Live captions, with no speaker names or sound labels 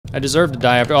I deserve to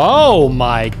die after. Oh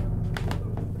my.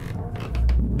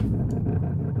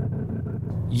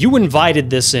 You invited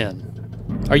this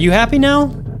in. Are you happy now?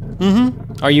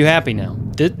 Mm-hmm. Are you happy now?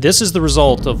 This is the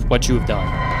result of what you have done.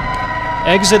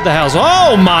 Exit the house.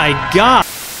 Oh my God.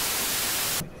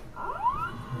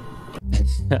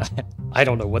 I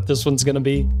don't know what this one's gonna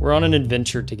be. We're on an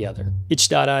adventure together.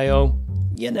 Itch.io.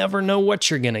 You never know what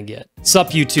you're gonna get. Sup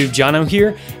YouTube, Jono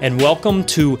here, and welcome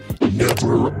to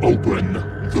Never Open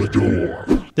the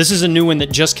Door. This is a new one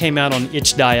that just came out on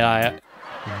Itch.io.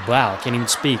 Wow, can't even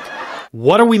speak.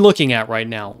 What are we looking at right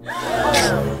now?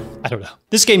 I don't know.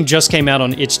 This game just came out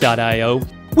on Itch.io,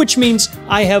 which means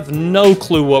I have no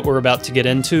clue what we're about to get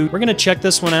into. We're gonna check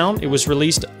this one out. It was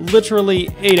released literally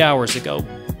 8 hours ago.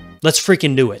 Let's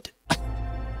freaking do it.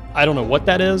 I don't know what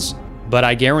that is, but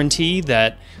I guarantee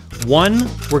that 1,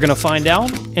 we're gonna find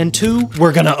out, and 2,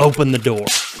 we're gonna open the door.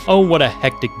 Oh, what a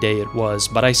hectic day it was,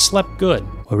 but I slept good.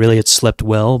 Well, really, it slept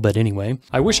well, but anyway.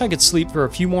 I wish I could sleep for a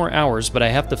few more hours, but I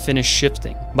have to finish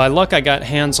shifting. By luck, I got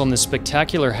hands on this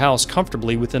spectacular house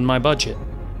comfortably within my budget.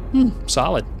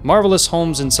 Solid. Marvelous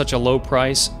homes in such a low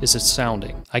price is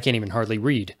astounding. I can't even hardly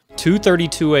read.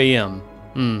 2:32 a.m.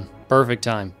 Perfect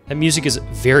time. That music is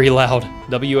very loud.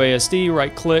 WASD,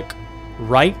 right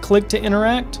click to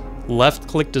interact, left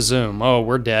click to zoom. Oh,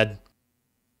 we're dead.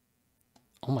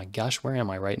 Oh my gosh, where am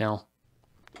I right now?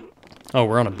 Oh,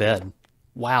 we're on a bed.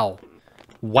 Wow.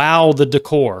 Wow, the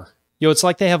decor. Yo, it's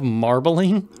like they have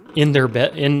marbling in their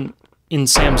bed, in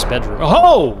Sam's bedroom.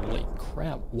 Holy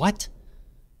crap, what?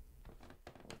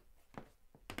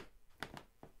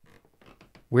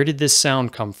 Where did this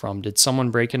sound come from? Did someone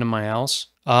break into my house?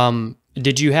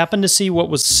 Did you happen to see what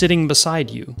was sitting beside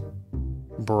you?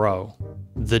 Bro,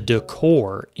 the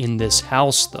decor in this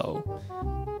house, though.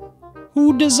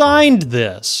 Who designed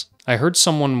this? I heard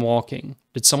someone walking.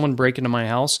 Did someone break into my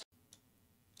house?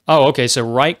 Oh, okay, so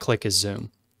right click is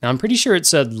zoom. Now, I'm pretty sure it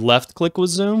said left click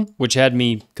was zoom, which had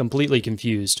me completely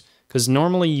confused, because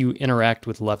normally you interact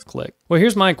with left click. Well,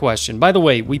 here's my question. By the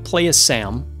way, we play as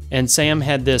Sam, and Sam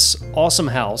had this awesome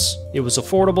house. It was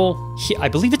affordable. I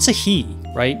believe it's a he,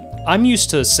 right? I'm used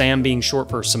to Sam being short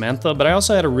for Samantha, but I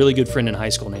also had a really good friend in high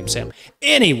school named Sam.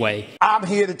 Anyway. I'm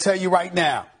here to tell you right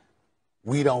now,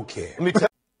 we don't care.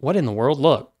 What in the world?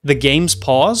 Look, the game's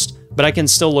paused, but I can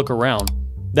still look around.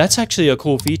 That's actually a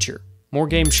cool feature. More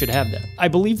games should have that. I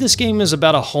believe this game is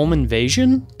about a home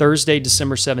invasion. Thursday,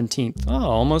 December 17th. Oh,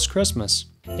 almost Christmas.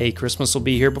 Hey, Christmas will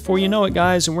be here before you know it,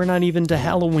 guys, and we're not even to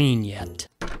Halloween yet.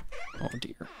 Oh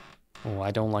dear. Oh,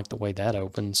 I don't like the way that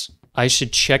opens. I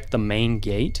should check the main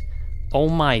gate. Oh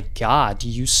my God, do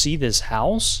you see this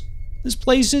house? This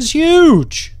place is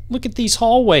huge. Look at these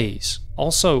hallways.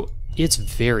 Also, it's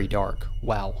very dark.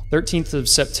 Wow. 13th of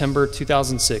September,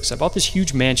 2006. I bought this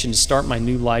huge mansion to start my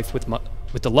new life with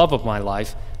the love of my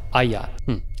life, Ayat.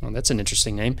 Well, that's an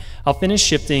interesting name. I'll finish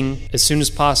shifting as soon as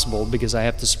possible because I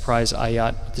have to surprise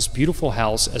Ayat with this beautiful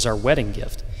house as our wedding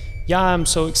gift. Yeah, I'm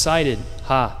so excited.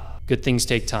 Ha. Good things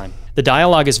take time. The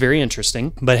dialogue is very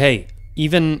interesting, but hey,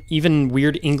 even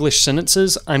weird English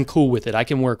sentences, I'm cool with it. I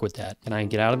can work with that. Can I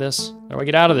get out of this? How do I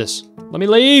get out of this? Let me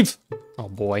leave! Oh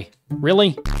boy.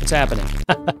 Really? What's happening?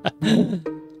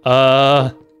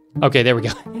 Okay, there we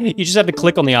go. You just have to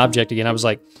click on the object again. I was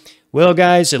like, well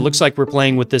guys, it looks like we're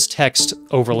playing with this text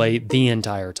overlay the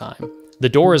entire time. The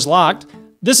door is locked.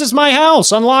 This is my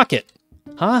house! Unlock it!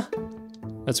 Huh?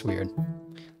 That's weird.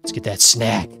 Let's get that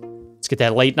snack. Let's get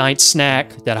that late night snack,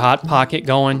 that Hot Pocket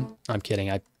going. I'm kidding,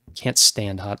 I can't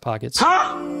stand Hot Pockets.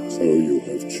 So you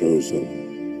have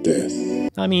chosen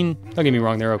death. I mean, don't get me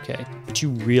wrong, they're okay. But you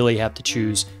really have to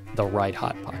choose the right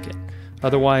Hot Pocket.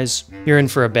 Otherwise, you're in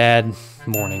for a bad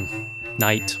morning,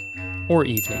 night, or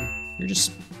evening.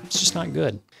 It's just not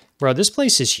good. Bro, this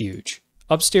place is huge.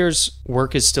 Upstairs,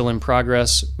 work is still in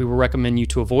progress. We will recommend you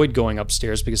to avoid going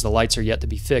upstairs because the lights are yet to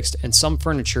be fixed and some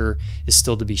furniture is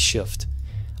still to be shifted.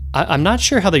 I'm not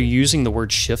sure how they're using the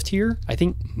word shift here. I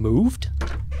think moved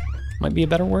might be a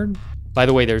better word. By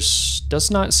the way, does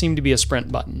not seem to be a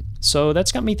sprint button. So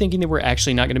that's got me thinking that we're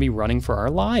actually not going to be running for our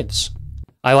lives.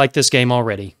 I like this game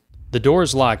already. The door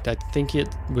is locked. I think it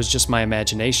was just my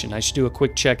imagination. I should do a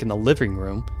quick check in the living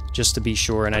room just to be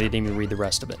sure, and I didn't even read the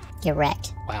rest of it. You're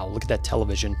wrecked. Wow, look at that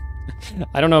television.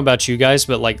 I don't know about you guys,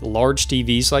 but like large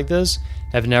TVs like this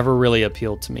have never really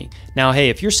appealed to me. Now, hey,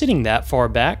 if you're sitting that far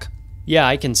back, yeah,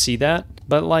 I can see that,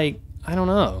 but like, I don't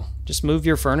know. Just move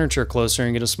your furniture closer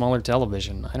and get a smaller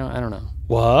television. I don't know.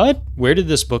 What? Where did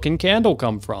this book and candle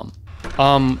come from?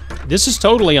 This is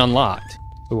totally unlocked.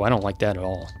 Ooh, I don't like that at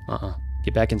all.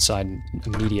 Get back inside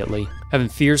immediately. Having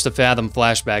fears to fathom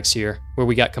flashbacks here, where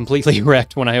we got completely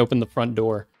wrecked when I opened the front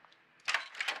door.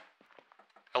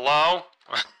 Hello?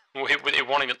 It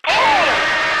won't even...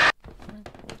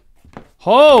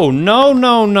 Oh, no,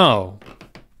 no, no.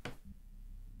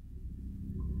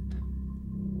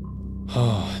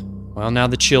 Oh, well, now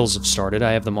the chills have started.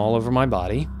 I have them all over my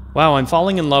body. Wow, I'm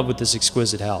falling in love with this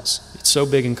exquisite house. It's so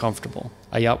big and comfortable.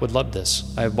 Ayat would love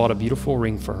this. I have bought a beautiful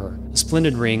ring for her. A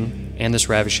splendid ring and this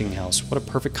ravishing house. What a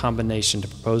perfect combination to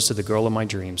propose to the girl of my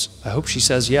dreams. I hope she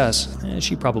says yes.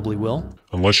 She probably will.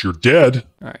 Unless you're dead.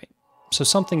 All right. So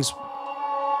something's...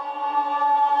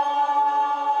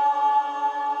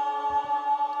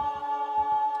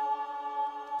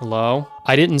 Hello?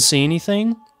 I didn't see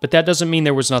anything, but that doesn't mean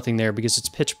there was nothing there because it's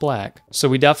pitch black. So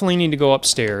we definitely need to go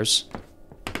upstairs.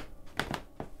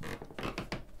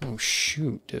 Oh,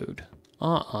 shoot, dude.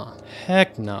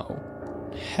 Heck no.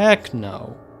 Heck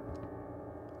no.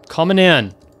 Coming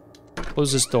in.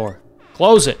 Close this door.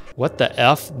 Close it. What the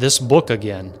F? This book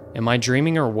again. Am I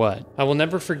dreaming or what? I will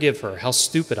never forgive her. How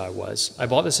stupid I was. I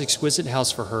bought this exquisite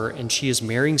house for her and she is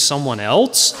marrying someone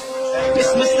else?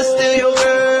 Dismiss the stereo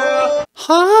girl.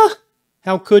 Huh?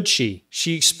 How could she?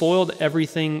 She spoiled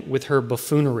everything with her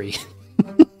buffoonery.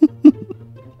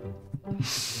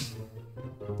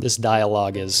 This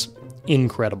dialogue is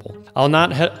incredible. I'll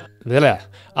not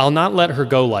let her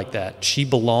go like that. She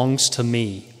belongs to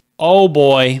me. Oh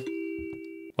boy.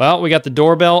 Well, we got the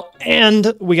doorbell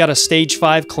and we got a stage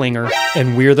 5 clinger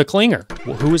and we're the clinger.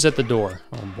 Well, who is at the door?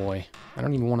 Oh boy. I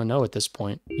don't even want to know at this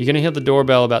point. You're gonna hit the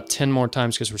doorbell about 10 more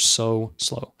times because we're so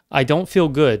slow. I don't feel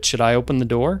good. Should I open the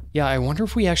door? Yeah, I wonder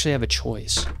if we actually have a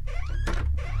choice.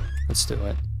 Let's do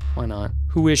it. Why not?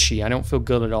 Who is she? I don't feel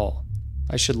good at all.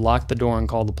 I should lock the door and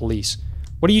call the police.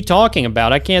 What are you talking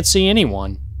about? I can't see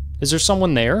anyone. Is there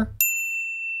someone there?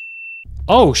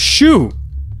 Oh, shoot!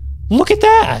 Look at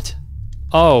that!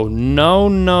 Oh, no,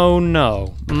 no,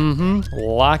 no.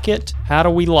 Lock it? How do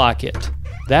we lock it?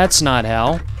 That's not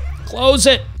how. Close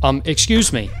it!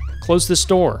 Excuse me. Close this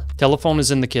door. Telephone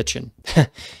is in the kitchen. You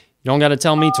don't gotta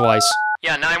tell me twice.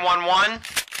 Yeah, 911?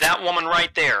 That woman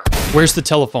right there. Where's the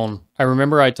telephone? I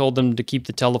remember I told them to keep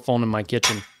the telephone in my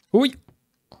kitchen. Who are you?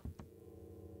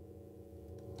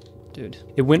 Dude,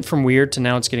 it went from weird to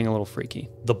now it's getting a little freaky.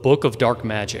 The Book of Dark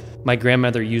Magic. My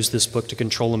grandmother used this book to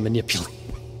control and manipulate.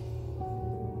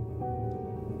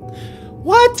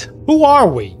 What? Who are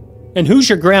we? And who's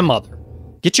your grandmother?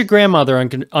 Get your grandmother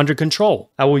under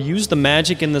control. I will use the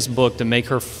magic in this book to make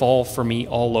her fall for me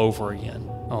all over again.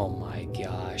 Oh my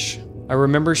gosh. I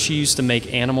remember she used to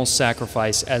make animal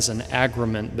sacrifice as an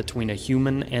agreement between a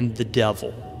human and the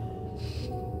devil.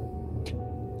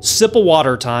 Sip of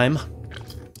water time,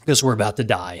 because we're about to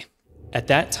die. At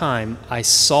that time, I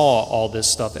saw all this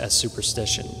stuff as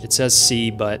superstition. It says see,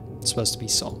 but it's supposed to be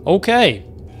saw. Okay.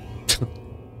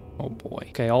 Oh boy.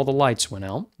 Okay, all the lights went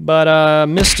out. But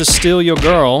Mr. Steal Your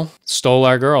Girl stole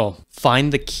our girl.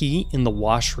 Find the key in the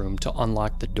washroom to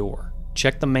unlock the door.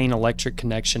 Check the main electric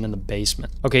connection in the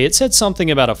basement. Okay, it said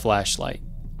something about a flashlight.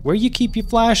 Where you keep your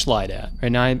flashlight at?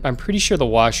 Right now, I'm pretty sure the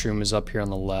washroom is up here on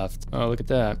the left. Oh, look at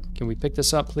that. Can we pick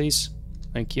this up, please?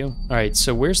 Thank you. All right,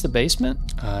 so where's the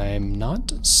basement? I'm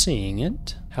not seeing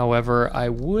it. However, I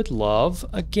would love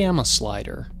a gamma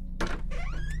slider.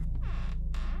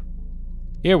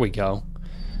 Here we go.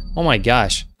 Oh my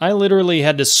gosh. I literally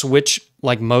had to switch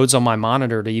like modes on my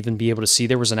monitor to even be able to see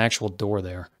there was an actual door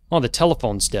there. Oh, the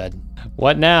telephone's dead.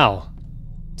 What now?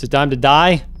 Is it time to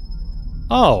die?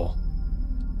 Oh.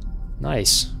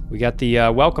 Nice. We got the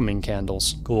welcoming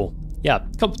candles. Cool. Yeah,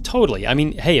 totally. I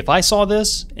mean, hey, if I saw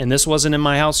this and this wasn't in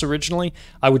my house originally,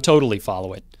 I would totally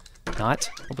follow it. Not?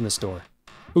 Open this door.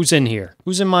 Who's in here?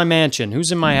 Who's in my mansion?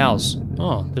 Who's in my house?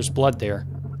 Oh, there's blood there.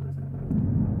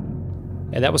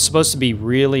 Yeah, that was supposed to be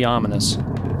really ominous.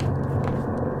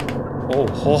 Oh,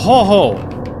 ho, ho, ho!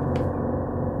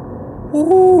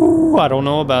 Ooh, I don't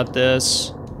know about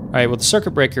this. Alright, well, the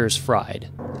circuit breaker is fried.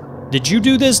 Did you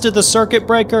do this to the circuit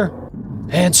breaker?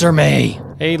 Answer me!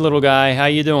 Hey, little guy, how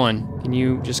you doing? Can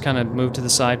you just kind of move to the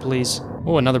side, please?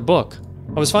 Oh, another book.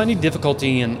 I was finding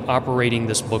difficulty in operating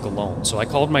this book alone, so I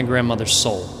called my grandmother's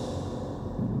soul.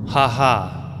 Ha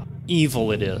ha.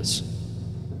 Evil it is.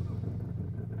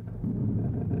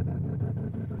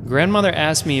 Grandmother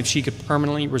asked me if she could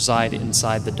permanently reside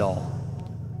inside the doll.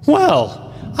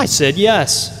 Well, I said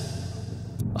yes.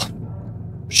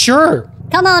 Sure.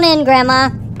 Come on in, Grandma.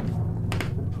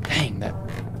 Dang, that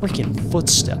freaking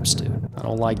footsteps, dude. I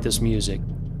don't like this music.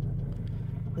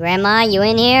 Grandma, you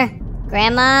in here?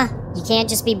 Grandma, you can't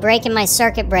just be breaking my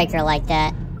circuit breaker like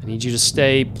that. I need you to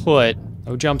stay put.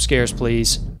 No jump scares,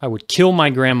 please. I would kill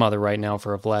my grandmother right now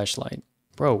for a flashlight.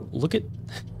 Bro, look at...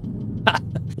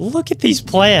 Look at these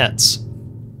plants.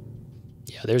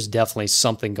 Yeah, Yeah, there's definitely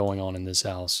something going on in this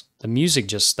house. The music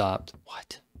just stopped.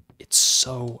 What? It's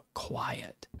so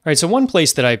quiet. All right, so one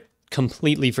place that I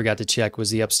completely forgot to check was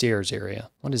the upstairs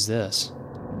area. What is this?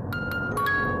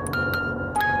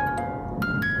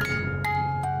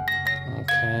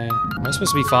 Okay. Am I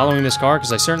supposed to be following this car?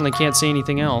 Because I certainly can't see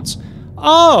anything else.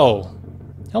 Oh!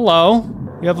 Hello.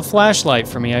 You have a flashlight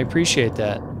for me. I appreciate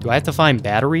that. Do I have to find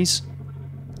batteries?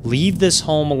 Leave this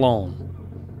home alone.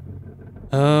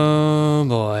 Oh,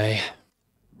 boy.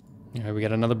 All right, we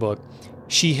got another book.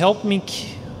 She helped me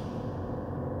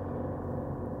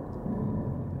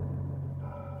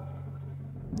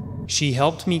She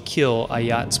helped me kill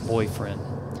Ayat's boyfriend.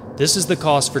 This is the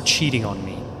cost for cheating on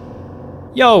me.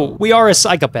 Yo, we are a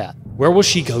psychopath. Where will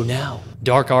she go now?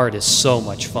 Dark art is so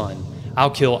much fun. I'll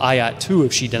kill Ayat too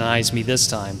if she denies me this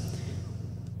time.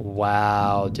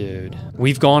 Wow, dude.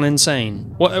 We've gone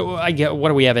insane. What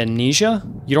do we have, amnesia?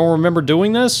 You don't remember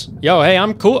doing this? Yo, hey,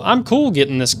 I'm cool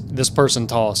getting this person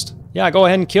tossed. Yeah, go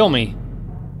ahead and kill me.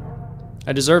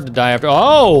 I deserve to die after.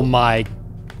 Oh my.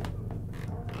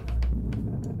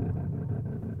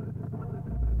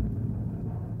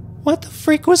 What the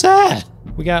freak was that?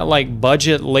 We got like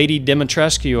budget Lady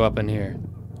Dimitrescu up in here.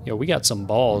 Yo, we got some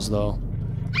balls though.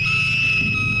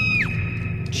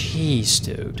 Jeez,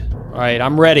 dude. All right,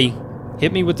 I'm ready.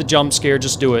 Hit me with the jump scare,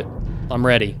 just do it. I'm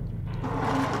ready.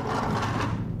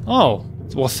 Oh,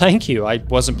 well, thank you. I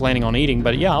wasn't planning on eating,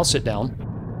 but yeah, I'll sit down.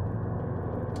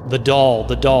 The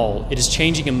doll. It is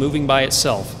changing and moving by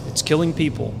itself. It's killing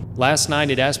people. Last night,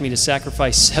 it asked me to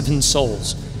sacrifice 7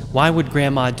 souls. Why would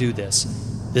Grandma do this?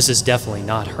 This is definitely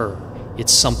not her.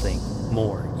 It's something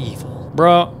more evil.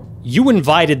 Bro, you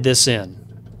invited this in.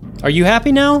 Are you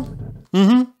happy now?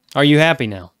 Mm-hmm. Are you happy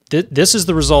now? This is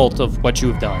the result of what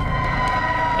you have done.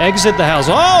 Exit the house.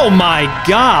 Oh my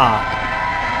god!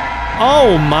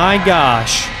 Oh my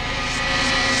gosh.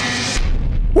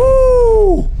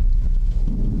 Woo!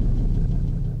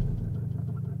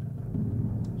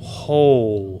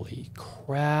 Holy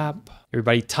crap.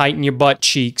 Everybody tighten your butt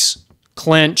cheeks.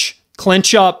 Clench.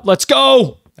 Clench up. Let's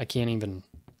go! I can't even...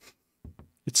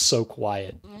 It's so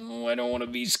quiet. Oh, I don't want to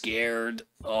be scared.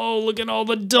 Oh, look at all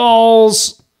the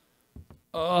dolls.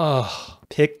 Ugh.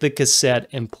 Pick the cassette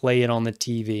and play it on the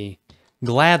TV.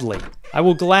 Gladly. I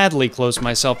will gladly close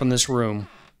myself in this room.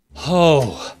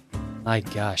 Oh, my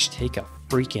gosh, take a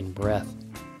freaking breath.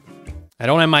 I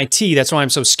don't have my tea, that's why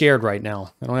I'm so scared right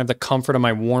now. I don't have the comfort of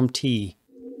my warm tea.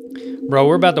 Bro,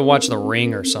 we're about to watch The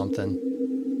Ring or something.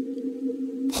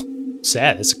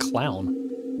 Sad, it's a clown.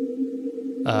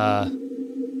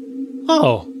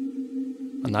 Oh.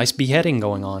 A nice beheading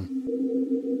going on.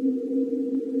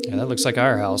 Yeah, that looks like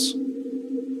our house.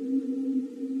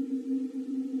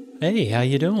 Hey, how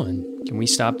you doing? Can we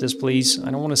stop this, please? I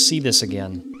don't want to see this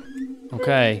again.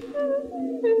 Okay.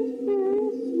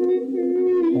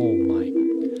 Oh my...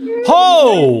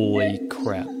 Holy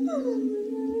crap.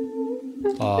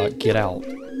 Get out.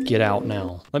 Get out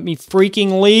now. Let me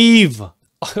freaking leave!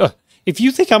 If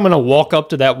you think I'm gonna walk up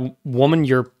to that woman,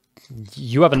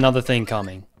 you have another thing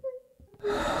coming.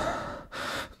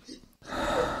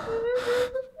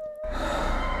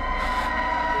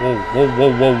 Whoa, whoa,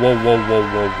 whoa, whoa, whoa, whoa, whoa,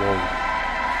 whoa, whoa.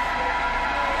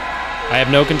 I have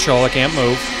no control, I can't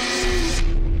move.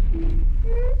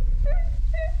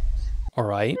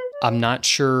 Alright, I'm not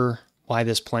sure why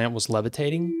this plant was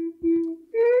levitating,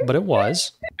 but it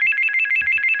was.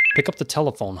 Pick up the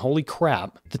telephone, holy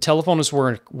crap. The telephone is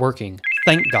working,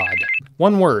 thank God.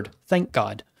 One word, thank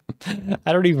God.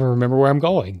 I don't even remember where I'm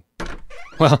going.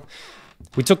 Well,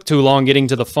 we took too long getting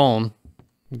to the phone.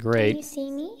 Great. Can you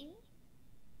see me?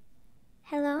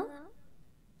 Hello?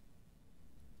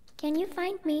 Can you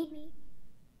find me?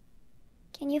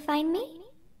 Can you find me?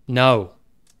 No.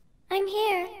 I'm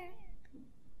here.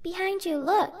 Behind you,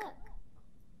 look.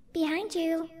 Behind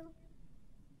you.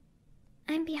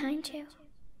 I'm behind you.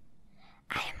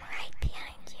 I am right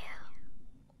behind you.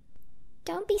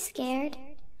 Don't be scared.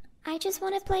 I just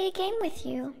want to play a game with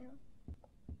you.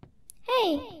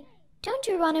 Hey, don't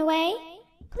you run away.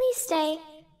 Please stay.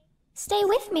 Stay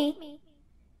with me.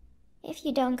 If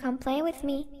you don't come play with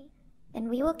me, then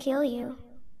we will kill you.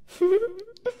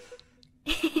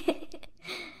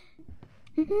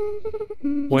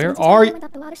 Where are you?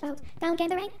 Up the water spout. Down came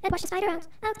the rain, and washed the spider out.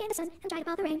 Out came the sun, and dried up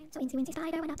all the rain. So Incy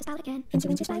Spider went up the spout again.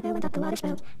 Incy Spider went up the water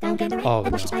spout. Down came the rain,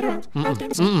 and washed the spider out. Out came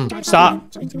the sun, and dried up all the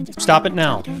rain. So Incy Stop it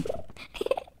now.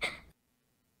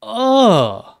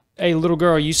 Ugh. Hey, little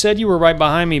girl, you said you were right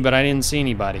behind me, but I didn't see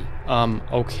anybody.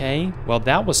 Okay. Well,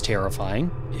 that was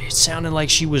terrifying. It sounded like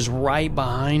she was right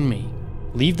behind me.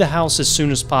 Leave the house as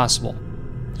soon as possible.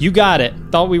 You got it.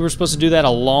 Thought we were supposed to do that a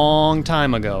long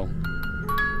time ago.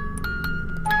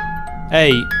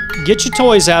 Hey, get your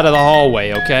toys out of the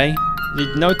hallway, okay?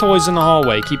 No toys in the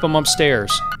hallway. Keep them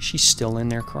upstairs. She's still in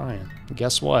there crying.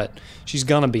 Guess what? She's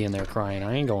gonna be in there crying.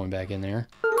 I ain't going back in there.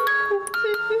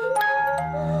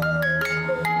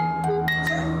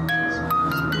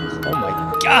 Oh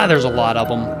my God, there's a lot of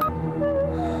them.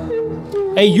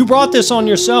 Hey, you brought this on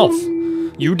yourself.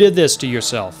 You did this to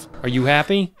yourself. Are you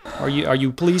happy? Are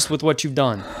you pleased with what you've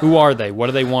done? Who are they? What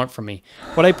do they want from me?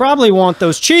 Well, they probably want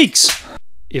those cheeks.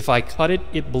 If I cut it,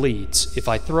 it bleeds. If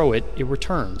I throw it, it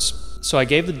returns. So I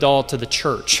gave the doll to the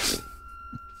church.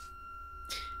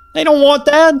 They don't want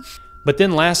that. But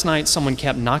then last night, someone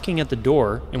kept knocking at the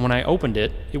door, and when I opened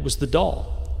it, it was the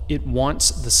doll. It wants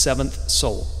the 7th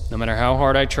soul. No matter how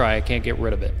hard I try, I can't get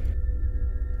rid of it.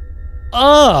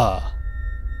 Oh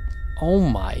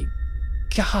my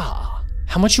God.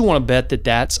 How much you want to bet that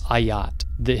that's Ayat?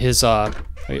 That his,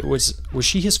 was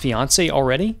she his fiance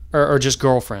already? Or just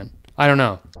girlfriend? I don't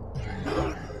know.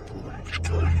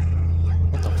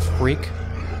 What the freak?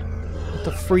 What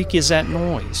the freak is that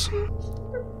noise?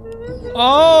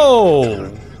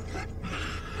 Oh!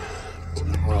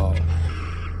 Bro.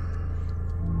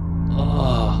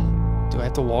 Do I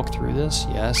have to walk through this?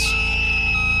 Yes.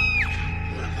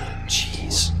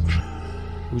 Jeez.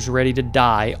 Who's ready to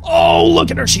die? Oh,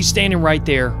 look at her. She's standing right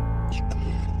there.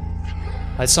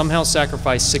 I somehow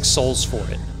sacrificed 6 souls for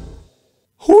it.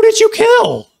 Who did you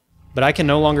kill? But I can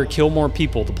no longer kill more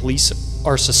people. The police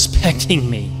are suspecting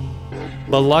me.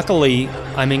 But luckily,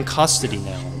 I'm in custody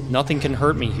now. Nothing can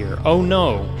hurt me here. Oh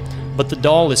no. But the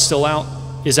doll is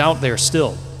out there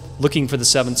still, looking for the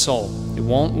 7th soul. It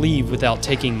won't leave without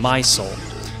taking my soul.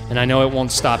 And I know it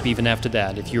won't stop even after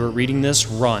that. If you're reading this,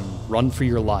 run. Run for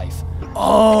your life.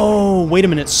 Oh, wait a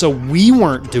minute. So we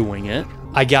weren't doing it.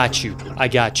 I got you. I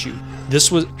got you. This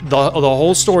was, the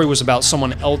whole story was about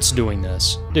someone else doing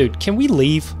this. Dude, can we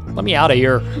leave? Let me out of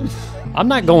here. I'm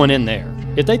not going in there.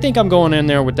 If they think I'm going in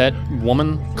there with that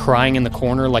woman crying in the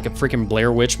corner like a freaking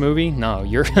Blair Witch movie, no,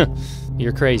 you're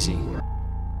crazy.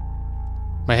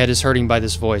 My head is hurting by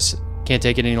this voice. Can't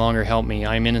take it any longer. Help me.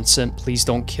 I am innocent. Please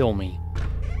don't kill me.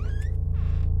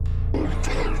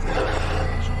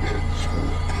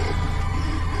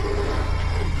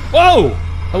 Whoa!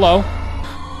 Hello.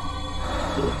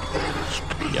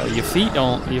 Yo, your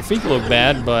feet look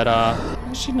bad, but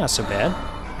she's not so bad.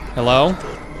 Hello?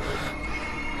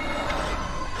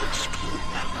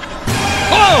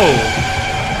 Whoa!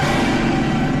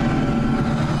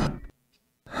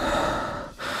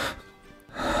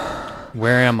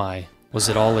 Where am I? Was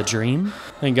it all a dream?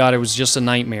 Thank God it was just a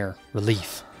nightmare.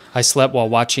 Relief. I slept while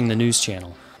watching the news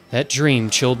channel. That dream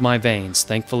chilled my veins.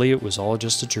 Thankfully, it was all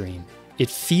just a dream. It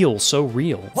feels so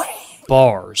real.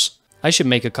 Bars. I should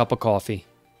make a cup of coffee.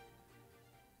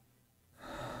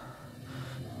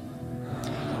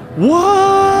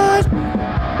 What?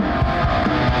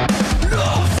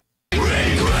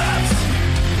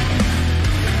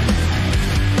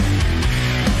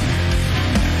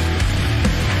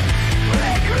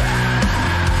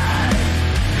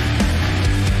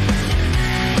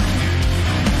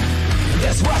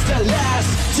 This was the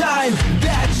last time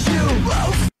that you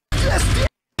both just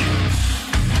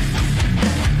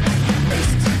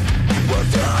but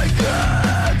I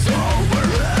get over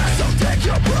it. So take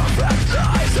your perfect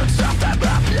lies and shut them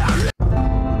up.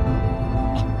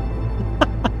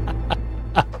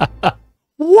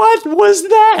 What was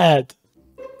that?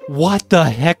 What the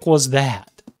heck was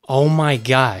that? Oh my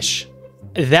gosh.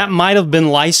 That might have been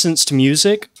licensed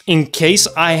music. In case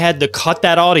I had to cut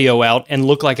that audio out and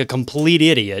look like a complete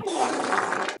idiot,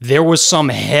 there was some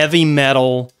heavy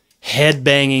metal,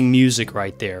 headbanging music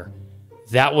right there.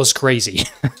 That was crazy.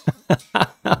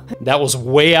 That was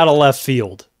way out of left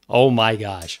field. Oh my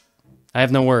gosh. I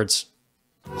have no words.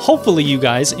 Hopefully you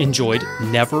guys enjoyed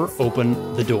Never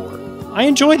Open the Door. I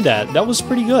enjoyed that. That was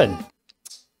pretty good.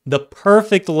 The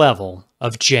perfect level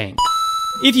of jank.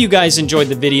 If you guys enjoyed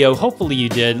the video, hopefully you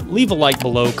did, leave a like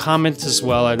below, comment as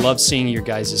well. I love seeing your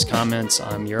guys' comments.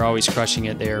 You're always crushing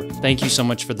it there. Thank you so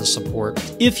much for the support.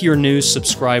 If you're new,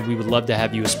 subscribe. We would love to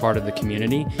have you as part of the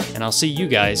community. And I'll see you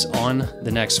guys on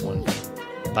the next one.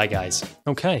 Bye, guys.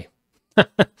 Okay.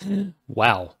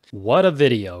 Wow. What a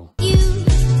video.